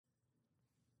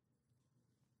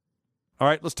All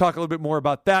right, let's talk a little bit more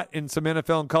about that in some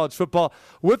NFL and college football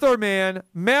with our man,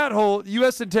 Matt Holt,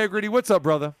 U.S. Integrity. What's up,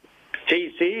 brother?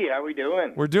 TC, how we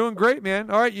doing? We're doing great,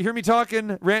 man. All right, you hear me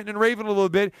talking, ranting and raving a little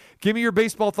bit. Give me your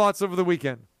baseball thoughts over the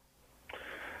weekend.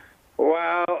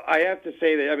 Well, I have to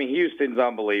say that, Houston's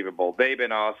unbelievable. They've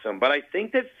been awesome. But I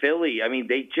think that Philly,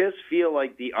 they just feel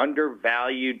like the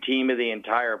undervalued team of the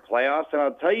entire playoffs. And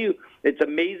I'll tell you, it's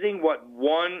amazing what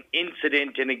one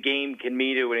incident in a game can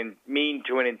mean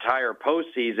to an entire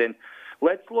postseason.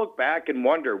 Let's look back and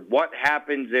wonder what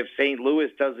happens if St. Louis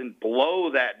doesn't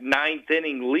blow that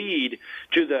ninth-inning lead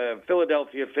to the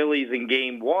Philadelphia Phillies in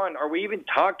Game 1. Are we even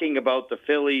talking about the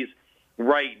Phillies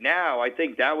right now? I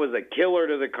think that was a killer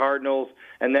to the Cardinals,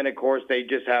 and then, of course, they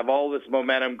just have all this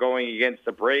momentum going against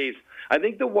the Braves. I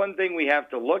think the one thing we have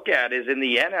to look at is in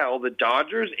the NL, the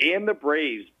Dodgers and the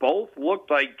Braves both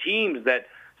looked like teams that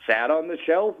sat on the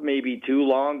shelf maybe too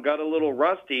long, got a little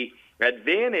rusty,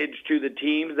 advantage to the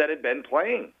teams that had been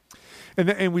playing.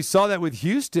 And we saw that with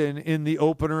Houston in the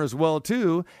opener as well,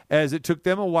 too, as it took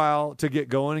them a while to get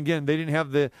going. Again, they didn't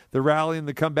have the rally and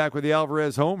the comeback with the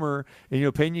Alvarez homer,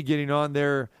 and Pena getting on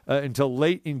there until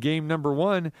late in game number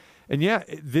 1. And, yeah,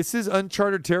 this is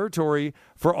uncharted territory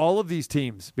for all of these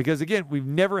teams because, again, we've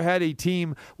never had a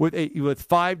team with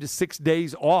 5 to 6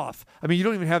 days off. You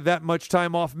don't even have that much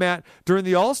time off, Matt, during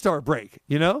the All-Star break,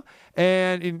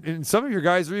 And some of your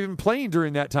guys are even playing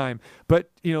during that time. But,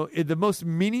 in the most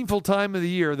meaningful time of the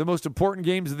year, the most important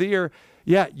games of the year,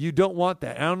 yeah, you don't want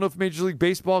that. I don't know if Major League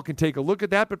Baseball can take a look at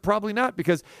that, but probably not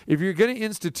because if you're going to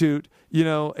institute,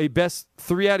 a best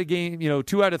 3 out of game,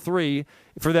 2 out of 3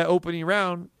 for that opening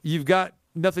round, you've got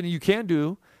nothing you can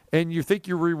do, and you think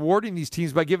you're rewarding these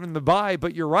teams by giving them the bye,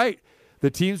 but you're right.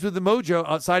 The teams with the mojo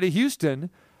outside of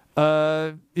Houston,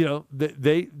 they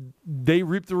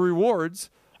reap the rewards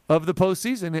of the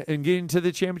postseason and getting to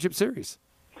the championship series.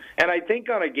 And I think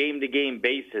on a game-to-game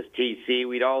basis, TC,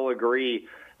 we'd all agree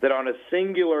that on a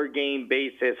singular game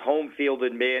basis, home field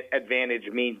advantage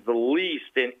means the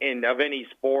least of any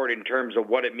sport in terms of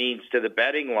what it means to the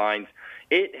betting lines.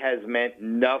 It has meant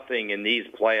nothing in these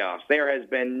playoffs. There has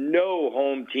been no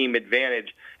home team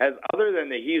advantage, as other than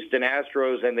the Houston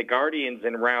Astros and the Guardians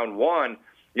in round 1,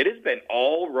 it has been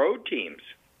all road teams.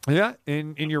 Yeah,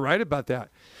 and you're right about that.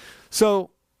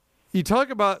 So you talk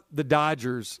about the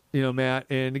Dodgers, Matt,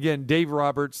 and again, Dave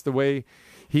Roberts, the way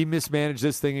he mismanaged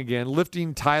this thing again,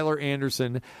 lifting Tyler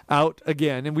Anderson out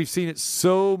again. And we've seen it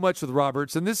so much with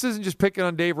Roberts. And this isn't just picking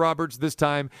on Dave Roberts this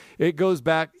time. It goes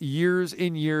back years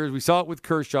and years. We saw it with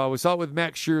Kershaw. We saw it with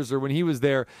Max Scherzer when he was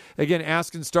there. Again,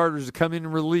 asking starters to come in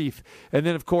relief. And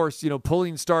then, of course,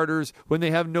 pulling starters when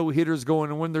they have no hitters going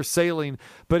and when they're sailing.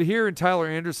 But here in Tyler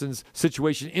Anderson's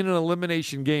situation, in an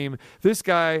elimination game, this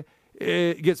guy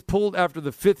gets pulled after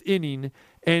the 5th inning,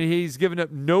 and he's given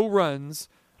up no runs.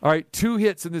 All right, 2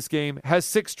 hits in this game, has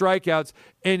 6 strikeouts,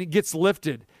 and he gets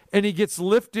lifted. And he gets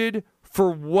lifted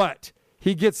for what?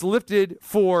 He gets lifted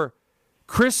for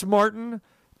Chris Martin,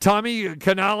 Tommy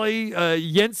Canale,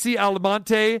 Yency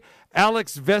Almonte,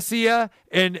 Alex Vesia,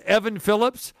 and Evan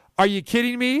Phillips. Are you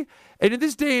kidding me? And in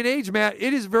this day and age, Matt,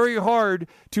 it is very hard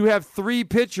to have 3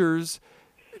 pitchers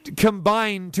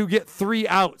combined to get 3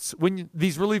 outs when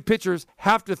these relief pitchers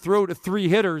have to throw to 3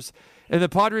 hitters. And the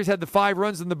Padres had the 5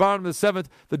 runs in the bottom of the 7th.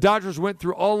 The Dodgers went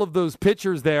through all of those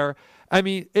pitchers there.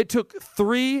 It took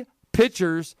 3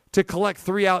 pitchers to collect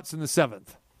 3 outs in the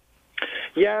 7th.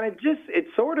 Yeah, and it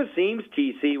sort of seems,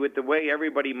 TC, with the way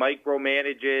everybody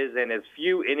micromanages and as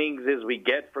few innings as we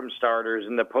get from starters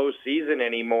in the postseason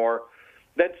anymore,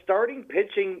 that starting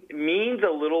pitching means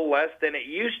a little less than it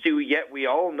used to, yet we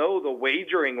all know the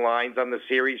wagering lines on the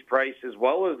series price as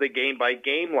well as the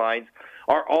game-by-game lines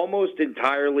are almost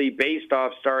entirely based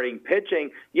off starting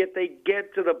pitching, yet they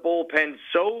get to the bullpen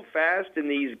so fast in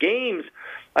these games.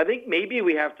 I think maybe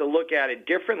we have to look at it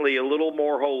differently, a little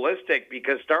more holistic,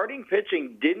 because starting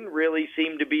pitching didn't really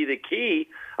seem to be the key,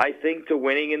 I think, to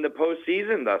winning in the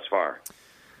postseason thus far.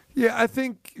 Yeah, I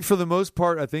think for the most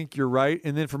part, I think you're right.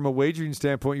 And then from a wagering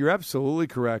standpoint, you're absolutely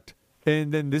correct.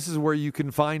 And then this is where you can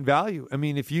find value.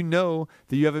 If you know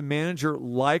that you have a manager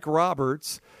like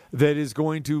Roberts that is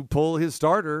going to pull his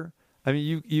starter,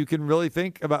 you can really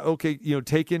think about, okay,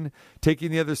 taking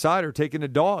the other side or taking a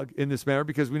dog in this manner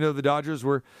because we know the Dodgers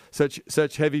were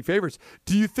such heavy favorites.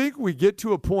 Do you think we get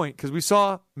to a point, because we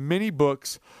saw many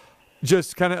books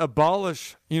just kind of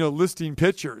abolish, listing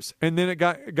pitchers, and then it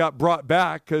got brought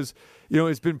back because,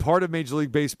 it's been part of Major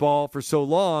League Baseball for so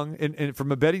long and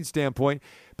from a betting standpoint,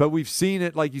 but we've seen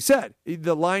it, like you said,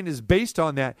 the line is based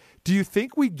on that. Do you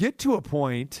think we get to a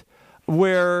point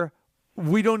where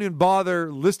we don't even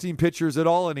bother listing pitchers at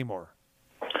all anymore?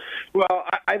 Well,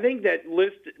 I think that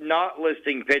not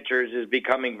listing pitchers is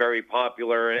becoming very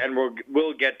popular, and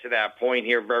we'll get to that point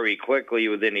here very quickly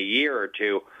within a year or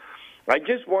two. I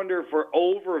just wonder if we're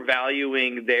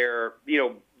overvaluing their,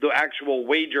 the actual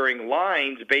wagering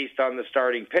lines based on the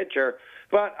starting pitcher.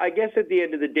 But I guess at the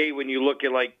end of the day, when you look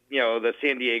at the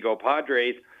San Diego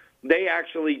Padres, they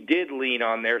actually did lean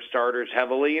on their starters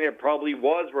heavily, and it probably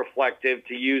was reflective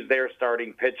to use their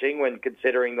starting pitching when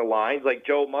considering the lines. Like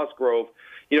Joe Musgrove,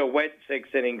 went 6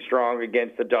 innings strong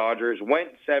against the Dodgers, went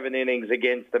 7 innings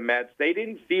against the Mets. They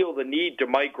didn't feel the need to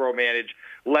micromanage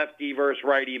lefty versus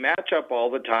righty matchup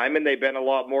all the time, and they've been a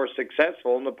lot more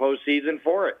successful in the postseason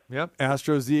for it. Yep,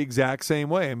 Astros the exact same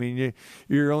way. I mean,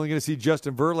 you're only going to see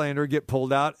Justin Verlander get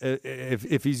pulled out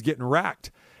if he's getting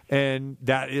racked. And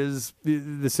that is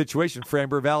the situation.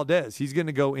 Framber Valdez, he's going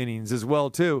to go innings as well,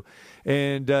 too.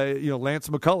 And, Lance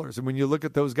McCullers. And when you look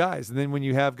at those guys, and then when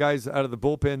you have guys out of the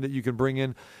bullpen that you can bring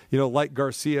in, like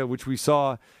Garcia, which we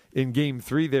saw in Game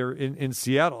 3 there in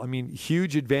Seattle. I mean,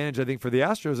 huge advantage, I think, for the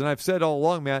Astros. And I've said all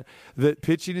along, Matt, that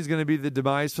pitching is going to be the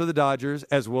demise for the Dodgers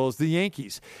as well as the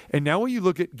Yankees. And now when you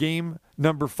look at Game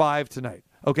number 5 tonight,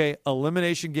 okay,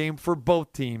 elimination game for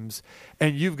both teams,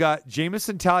 and you've got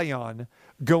Jameson Taillon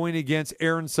going against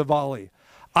Aaron Savali.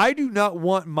 I do not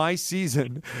want my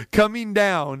season coming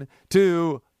down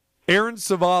to Aaron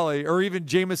Savali or even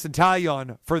Jameson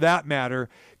Taillon for that matter,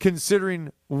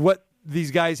 considering what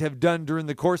these guys have done during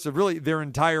the course of really their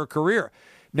entire career.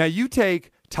 Now you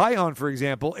take Taillon, for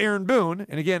example, Aaron Boone,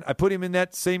 and again, I put him in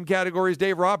that same category as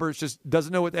Dave Roberts, just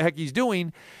doesn't know what the heck he's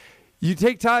doing. You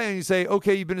take Taillon and you say,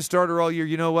 okay, you've been a starter all year.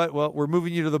 You know what? Well, we're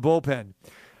moving you to the bullpen.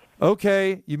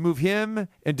 Okay, you move him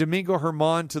and Domingo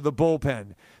Germán to the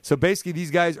bullpen. So basically these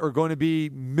guys are going to be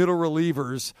middle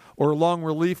relievers or long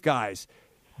relief guys.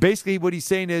 Basically what he's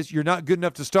saying is you're not good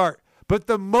enough to start. But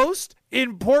the most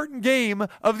important game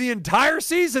of the entire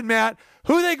season, Matt,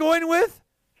 who are they going with?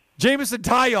 Jameson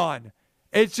Taillon.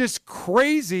 It's just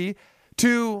crazy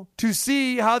to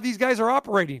see how these guys are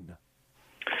operating.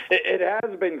 It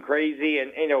has been crazy,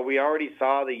 and we already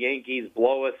saw the Yankees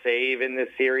blow a save in this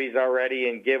series already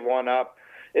and give one up.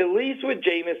 At least with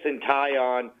Jameson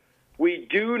Taillon, we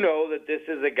do know that this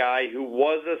is a guy who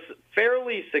was a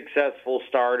fairly successful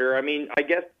starter. I mean, I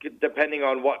guess depending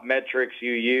on what metrics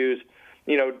you use,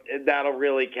 that'll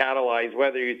really catalyze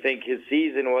whether you think his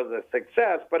season was a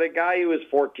success. But a guy who was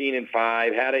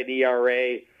 14-5, had an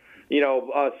ERA,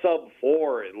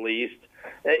 sub-4 at least.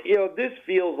 This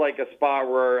feels like a spot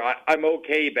where I'm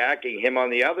okay backing him on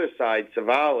the other side,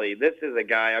 Savali. This is a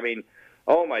guy,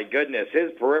 oh my goodness,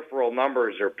 his peripheral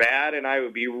numbers are bad, and I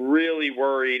would be really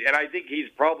worried. And I think he's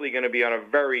probably going to be on a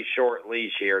very short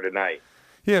leash here tonight.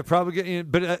 Yeah, probably.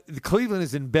 But Cleveland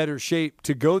is in better shape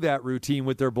to go that routine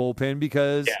with their bullpen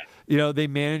because, they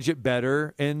manage it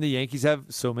better, and the Yankees have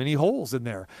so many holes in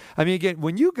there. I mean, again,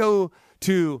 when you go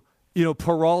to,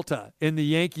 Peralta in the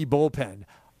Yankee bullpen,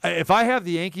 if I have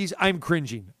the Yankees, I'm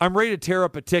cringing. I'm ready to tear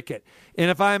up a ticket. And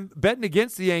if I'm betting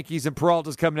against the Yankees and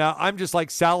Peralta's coming out, I'm just like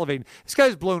salivating. This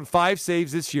guy's blown 5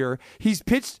 saves this year. He's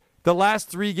pitched the last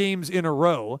 3 games in a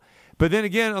row. But then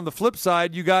again, on the flip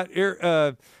side, you got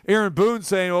Aaron Boone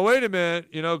saying, well, wait a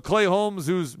minute, Clay Holmes,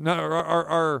 who's not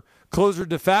our closer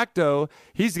de facto,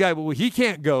 he's the guy, well, he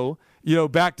can't go,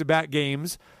 back-to-back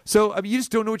games. So, you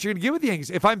just don't know what you're going to get with the Yankees.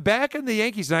 If I'm back in the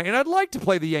Yankees tonight, and I'd like to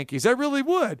play the Yankees, I really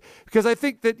would, because I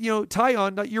think that,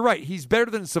 Taillon, you're right, he's better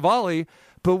than Savali,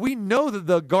 but we know that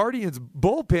the Guardians'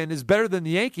 bullpen is better than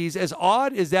the Yankees, as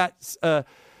odd as that,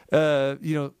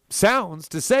 sounds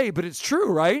to say, but it's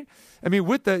true, right? I mean,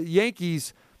 with the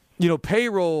Yankees,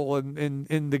 payroll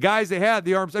and the guys they had,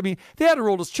 the arms. I mean, they had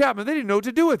Aroldis Chapman. They didn't know what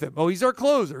to do with him. Oh, he's our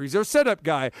closer. He's our setup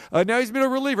guy. Now he's middle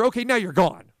reliever. Okay, now you're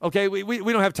gone. Okay, we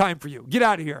don't have time for you. Get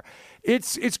out of here.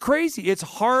 It's crazy. It's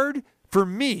hard for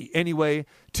me, anyway,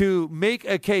 to make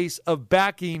a case of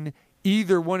backing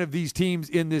either one of these teams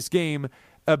in this game,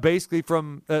 basically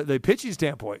from the pitching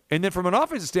standpoint. And then from an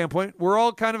offensive standpoint, we're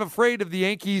all kind of afraid of the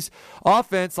Yankees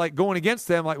offense, like going against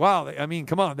them. Like, wow,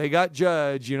 come on. They got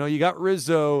Judge, you got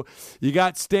Rizzo, you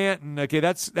got Stanton. Okay,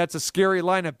 that's a scary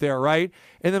lineup there, right?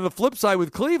 And then the flip side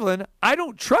with Cleveland, I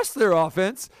don't trust their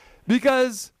offense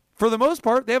because, for the most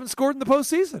part, they haven't scored in the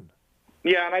postseason.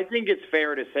 Yeah, and I think it's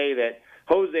fair to say that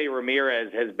Jose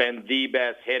Ramirez has been the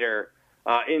best hitter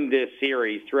in this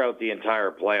series throughout the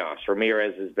entire playoffs.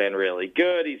 Ramirez has been really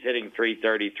good. He's hitting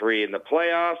 .333 in the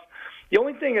playoffs. The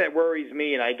only thing that worries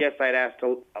me, and I guess I'd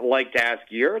like to ask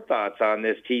your thoughts on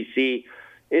this, TC,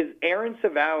 is Aaron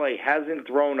Savali hasn't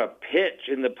thrown a pitch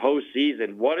in the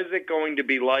postseason. What is it going to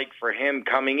be like for him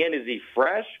coming in? Is he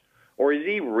fresh, or is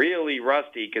he really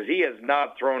rusty? Because he has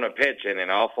not thrown a pitch in an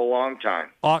awful long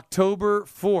time. October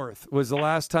 4th was the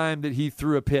last time that he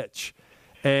threw a pitch.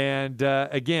 And,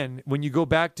 again, when you go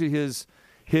back to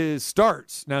his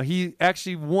starts, now he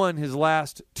actually won his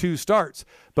last 2 starts.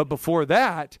 But before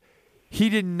that, he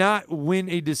did not win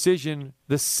a decision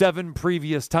the 7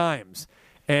 previous times.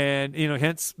 And,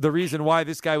 hence the reason why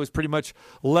this guy was pretty much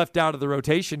left out of the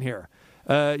rotation here.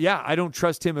 I don't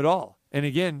trust him at all. And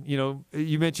again,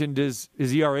 you mentioned his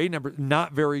ERA number,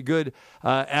 not very good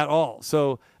at all.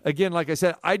 So again, like I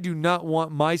said, I do not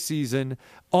want my season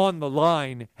on the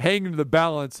line, hanging to the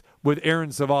balance with Aaron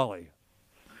Savali.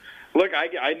 Look,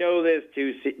 I know this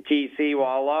too, TC.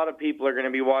 While a lot of people are going to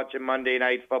be watching Monday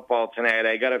Night Football tonight,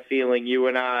 I got a feeling you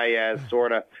and I, as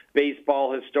sort of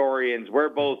baseball historians, we're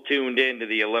both tuned into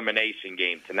the elimination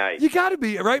game tonight. You got to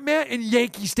be, right, man? In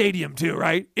Yankee Stadium, too,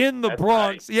 right? In the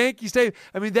Bronx, right. Yankee Stadium.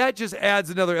 I mean, that just adds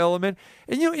another element.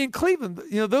 And, in Cleveland,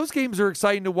 those games are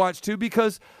exciting to watch, too,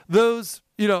 because those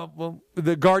 –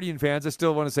 the Guardian fans, I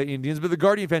still want to say Indians, but the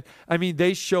Guardian fans, I mean,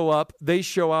 they show up. They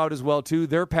show out as well, too.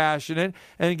 They're passionate.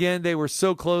 And, again, they were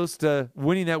so close to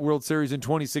winning that World Series in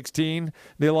 2016.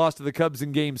 They lost to the Cubs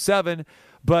in Game 7.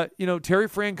 But, Terry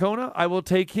Francona, I will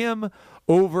take him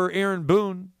over Aaron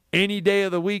Boone any day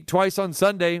of the week, twice on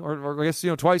Sunday, or I guess,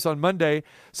 twice on Monday.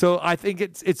 So I think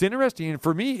it's interesting. And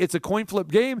for me, it's a coin flip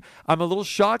game. I'm a little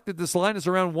shocked that this line is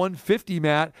around 150,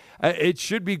 Matt. It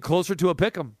should be closer to a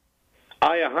pick'em.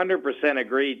 I 100%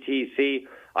 agree, TC.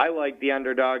 I like the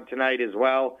underdog tonight as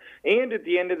well. And at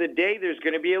the end of the day, there's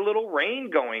going to be a little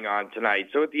rain going on tonight.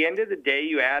 So at the end of the day,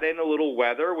 you add in a little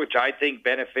weather, which I think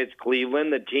benefits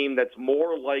Cleveland, the team that's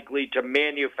more likely to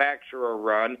manufacture a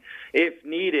run if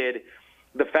needed.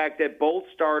 The fact that both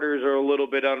starters are a little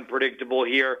bit unpredictable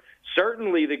here.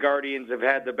 Certainly the Guardians have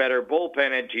had the better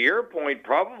bullpen, and to your point,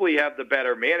 probably have the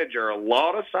better manager. A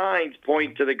lot of signs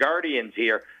point to the Guardians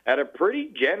here at a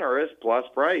pretty generous plus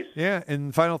price. Yeah,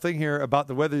 and final thing here about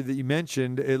the weather that you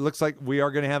mentioned, it looks like we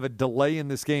are going to have a delay in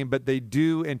this game, but they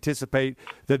do anticipate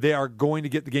that they are going to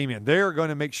get the game in. They are going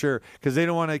to make sure, because they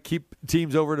don't want to keep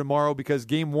teams over tomorrow, because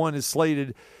Game 1 is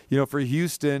slated, for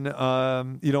Houston,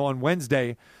 on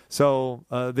Wednesday. So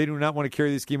they do not want to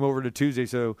carry this game over to Tuesday.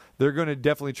 So they're going to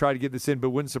definitely try to get this in, but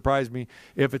wouldn't surprise me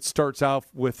if it starts out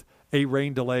with a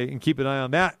rain delay, and keep an eye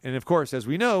on that. And of course, as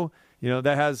we know,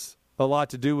 that has a lot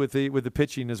to do with the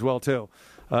pitching as well too.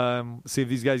 See if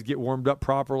these guys get warmed up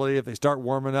properly. If they start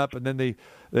warming up and then they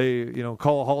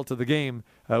call a halt to the game,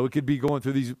 we could be going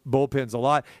through these bullpens a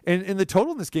lot. And the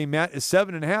total in this game, Matt, is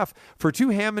 7.5 for 2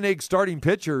 ham and egg starting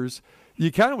pitchers. You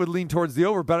kind of would lean towards the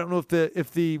over, but I don't know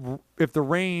if the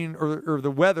rain or the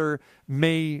weather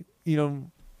may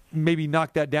maybe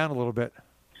knock that down a little bit.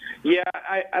 Yeah,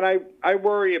 I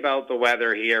worry about the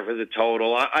weather here for the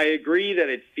total. I agree that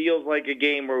it feels like a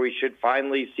game where we should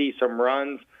finally see some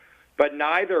runs, but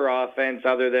neither offense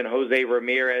other than Jose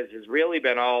Ramirez has really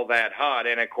been all that hot.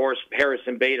 And, of course,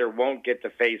 Harrison Bader won't get to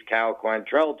face Cal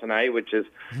Quantrill tonight, which has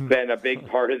been a big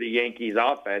part of the Yankees'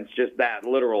 offense, just that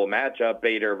literal matchup,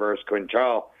 Bader versus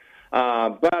Quantrill.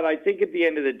 But I think at the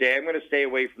end of the day, I'm going to stay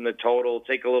away from the total,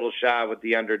 take a little shot with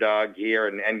the underdog here,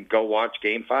 and go watch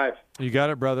Game 5. You got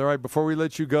it, brother. All right, before we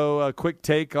let you go, a quick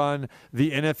take on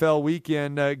the NFL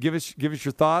weekend. Give us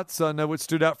your thoughts on what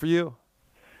stood out for you.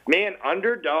 Man,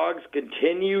 underdogs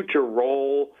continue to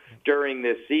roll during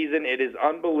this season. It is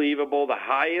unbelievable. The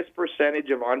highest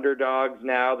percentage of underdogs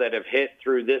now that have hit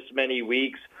through this many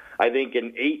weeks, I think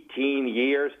in 18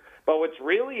 years. But what's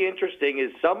really interesting is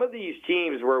some of these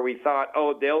teams where we thought,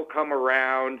 they'll come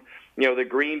around, the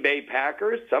Green Bay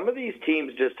Packers, some of these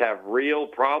teams just have real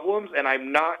problems, and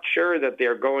I'm not sure that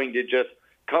they're going to just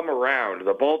come around.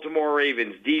 The Baltimore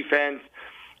Ravens defense,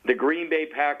 the Green Bay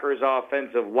Packers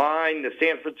offensive line, the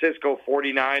San Francisco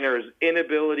 49ers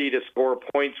inability to score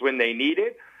points when they need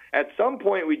it. At some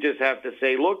point, we just have to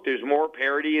say, look, there's more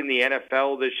parity in the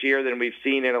NFL this year than we've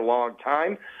seen in a long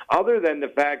time, other than the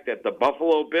fact that the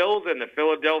Buffalo Bills and the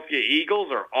Philadelphia Eagles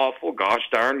are awful gosh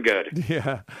darn good.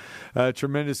 Yeah,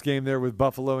 tremendous game there with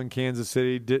Buffalo and Kansas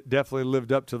City. Definitely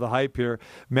lived up to the hype here.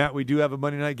 Matt, we do have a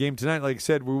Monday night game tonight. Like I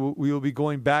said, we will be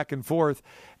going back and forth.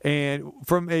 And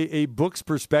from a book's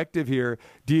perspective here,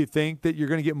 do you think that you're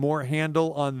going to get more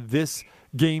handle on this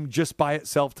game just by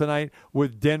itself tonight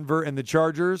with Denver and the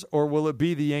Chargers, or will it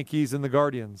be the Yankees and the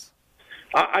Guardians?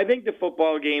 I think the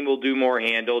football game will do more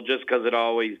handle just because it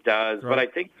always does. Right. But I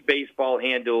think the baseball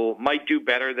handle might do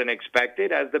better than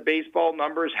expected, as the baseball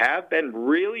numbers have been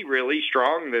really, really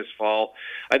strong this fall.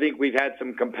 I think we've had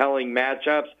some compelling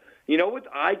matchups. You know what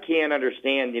I can't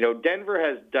understand? Denver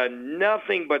has done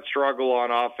nothing but struggle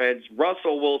on offense.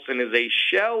 Russell Wilson is a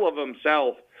shell of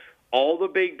himself All the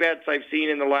big bets I've seen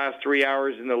in the last 3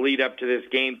 hours in the lead up to this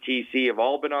game, TC, have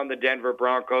all been on the Denver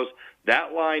Broncos.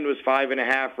 That line was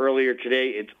 5.5 earlier today.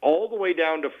 It's all the way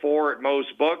down to 4 at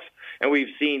most books, and we've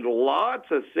seen lots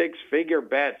of six-figure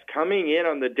bets coming in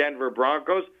on the Denver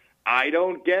Broncos. I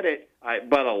don't get it,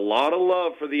 but a lot of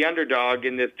love for the underdog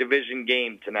in this division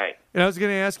game tonight. And I was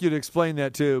going to ask you to explain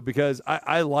that too, because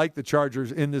I like the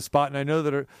Chargers in this spot, and I know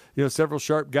that several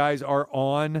sharp guys are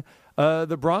on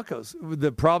the Broncos.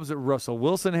 The problems that Russell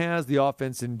Wilson has, the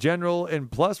offense in general,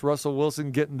 and plus Russell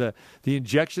Wilson getting the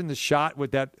injection, the shot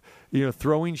with that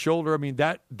throwing shoulder. I mean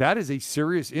that is a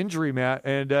serious injury, Matt,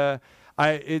 and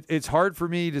it's hard for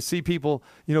me to see people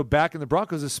back in the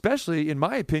Broncos, especially in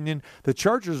my opinion. The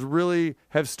Chargers really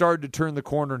have started to turn the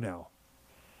corner now.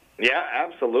 Yeah,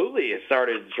 absolutely. It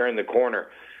started to turn the corner.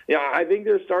 I think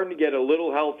they're starting to get a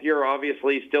little healthier.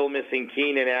 Obviously, still missing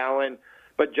Keenan Allen.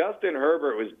 But Justin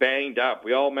Herbert was banged up.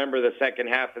 We all remember the second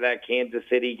half of that Kansas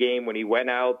City game when he went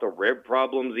out, the rib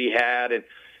problems he had, and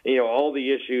all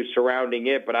the issues surrounding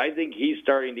it. But I think he's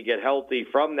starting to get healthy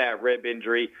from that rib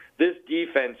injury. This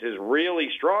defense is really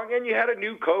strong, and you had a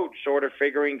new coach sort of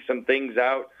figuring some things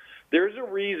out. There's a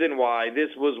reason why this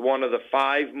was one of the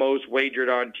 5 most wagered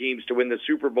on teams to win the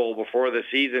Super Bowl before the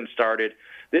season started.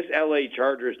 This LA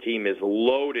Chargers team is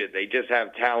loaded. They just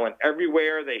have talent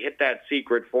everywhere. They hit that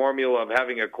secret formula of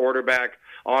having a quarterback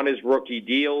on his rookie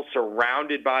deal,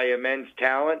 surrounded by immense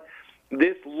talent.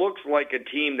 This looks like a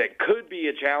team that could be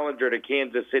a challenger to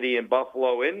Kansas City and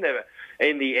Buffalo in the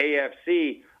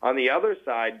AFC. On the other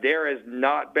side, there has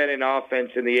not been an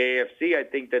offense in the AFC, I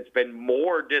think, that's been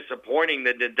more disappointing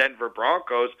than the Denver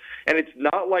Broncos. And it's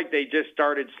not like they just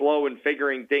started slow and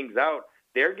figuring things out.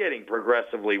 They're getting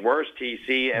progressively worse,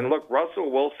 TC. And look, Russell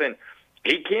Wilson,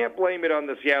 he can't blame it on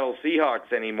the Seattle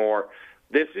Seahawks anymore.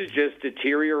 This is just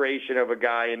deterioration of a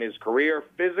guy in his career,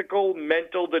 physical,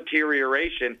 mental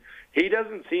deterioration. He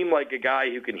doesn't seem like a guy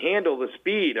who can handle the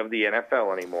speed of the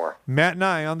NFL anymore. Matt and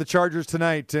I on the Chargers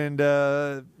tonight, and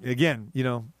again,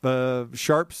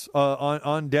 sharps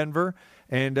on Denver,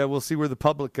 and we'll see where the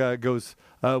public goes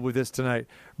with this tonight.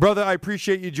 Brother, I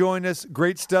appreciate you joining us.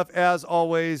 Great stuff as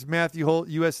always. Matthew Holt,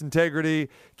 U.S. Integrity.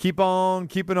 Keep on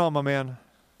keeping on, my man.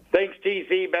 Thanks,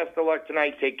 TC. Best of luck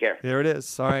tonight. Take care. There it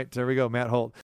is. All right, there we go. Matt Holt.